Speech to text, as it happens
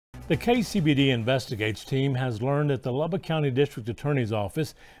The KCBD Investigates team has learned that the Lubbock County District Attorney's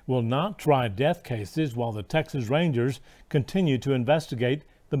Office will not try death cases while the Texas Rangers continue to investigate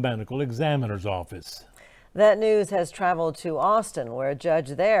the Medical Examiner's Office. That news has traveled to Austin, where a judge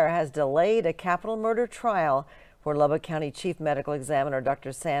there has delayed a capital murder trial where Lubbock County Chief Medical Examiner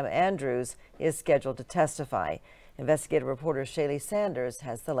Dr. Sam Andrews is scheduled to testify. Investigative reporter Shaley Sanders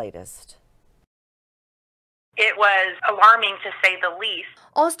has the latest. It was alarming, to say the least.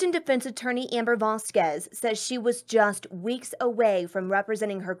 Austin defense attorney Amber Vasquez says she was just weeks away from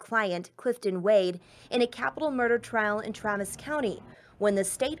representing her client, Clifton Wade, in a capital murder trial in Travis County when the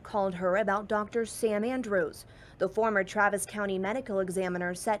state called her about Dr. Sam Andrews, the former Travis County medical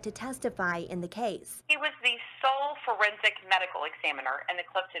examiner set to testify in the case. He was the sole forensic medical examiner in the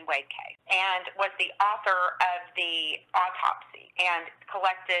Clifton Wade case and was the author of the autopsy and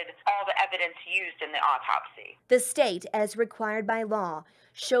collected all the evidence used in the autopsy. The state, as required by law,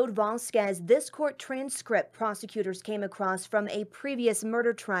 showed Vasquez this court transcript prosecutors came across from a previous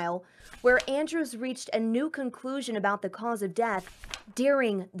murder trial where Andrews reached a new conclusion about the cause of death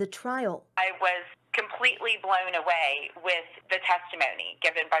during the trial. I was completely blown away with the testimony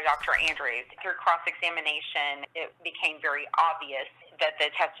given by Dr. Andrews. Through cross-examination, it became very obvious that the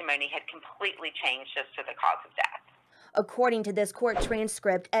testimony had completely changed as to the cause of death. According to this court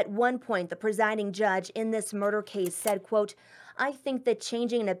transcript, at one point, the presiding judge in this murder case said, quote, "I think that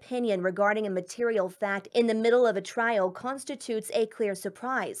changing an opinion regarding a material fact in the middle of a trial constitutes a clear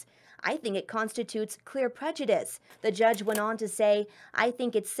surprise. I think it constitutes clear prejudice." The judge went on to say, "I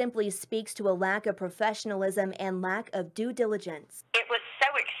think it simply speaks to a lack of professionalism and lack of due diligence." It was so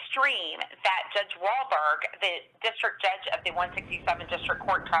extreme that Judge Wahlberg, the district judge of the 167 District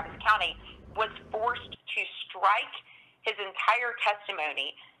Court in Travis County, was forced to strike his entire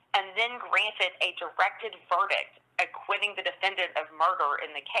testimony and then granted a directed verdict acquitting the defendant of murder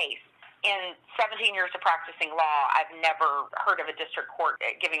in the case. In 17 years of practicing law, I've never heard of a district court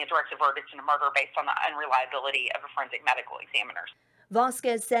giving a directed verdict in a murder based on the unreliability of a forensic medical examiner.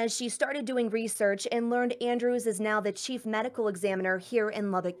 Vasquez says she started doing research and learned Andrews is now the chief medical examiner here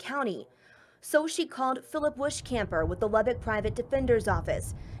in Lubbock County. So she called Philip Wishcamper with the Lubbock Private Defender's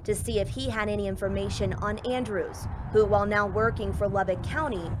Office to see if he had any information on Andrews, who, while now working for Lubbock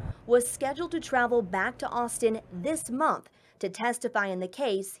County, was scheduled to travel back to Austin this month to testify in the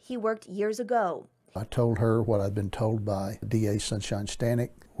case he worked years ago. I told her what I'd been told by DA Sunshine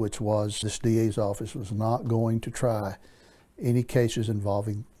Stanek, which was this DA's office was not going to try any cases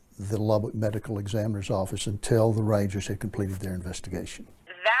involving the Lubbock Medical Examiner's Office until the Rangers had completed their investigation.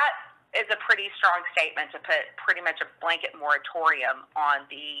 That is a pretty strong statement to put pretty much a blanket moratorium on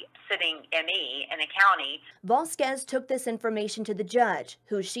the sitting ME in a county. Vasquez took this information to the judge,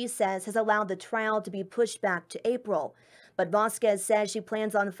 who she says has allowed the trial to be pushed back to April. But Vasquez says she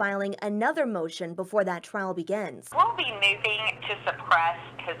plans on filing another motion before that trial begins. We'll be moving to suppress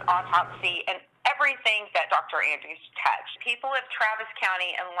his autopsy and everything that Dr. Andrews touched. People of Travis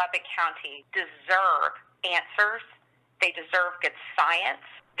County and Lubbock County deserve answers. They deserve good science.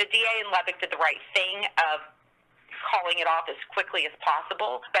 The DA in Lubbock did the right thing of calling it off as quickly as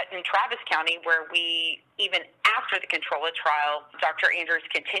possible. But in Travis County, where we, even after the Controlla trial, Dr. Andrews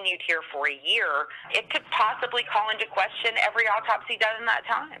continued here for a year, it could possibly call into question every autopsy done in that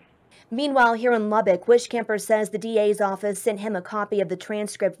time. Meanwhile, here in Lubbock, Wishcamper says the DA's office sent him a copy of the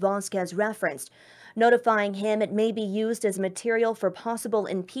transcript Vasquez referenced, notifying him it may be used as material for possible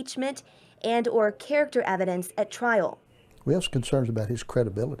impeachment and or character evidence at trial. We have some concerns about his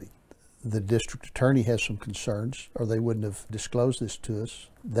credibility. The district attorney has some concerns, or they wouldn't have disclosed this to us.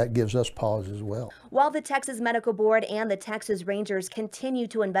 That gives us pause as well. While the Texas Medical Board and the Texas Rangers continue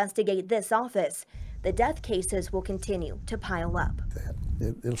to investigate this office, the death cases will continue to pile up.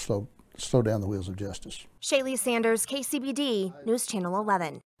 It'll slow down the wheels of justice. Shaley Sanders, KCBD, News Channel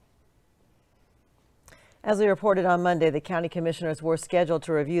 11. As we reported on Monday, the county commissioners were scheduled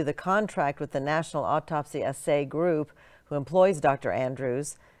to review the contract with the National Autopsy Assay Group, who employs Dr.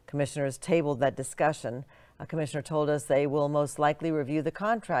 Andrews. Commissioners tabled that discussion. A commissioner told us they will most likely review the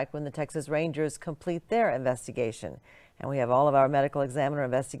contract when the Texas Rangers complete their investigation. And we have all of our medical examiner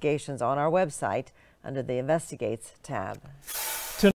investigations on our website under the Investigates tab.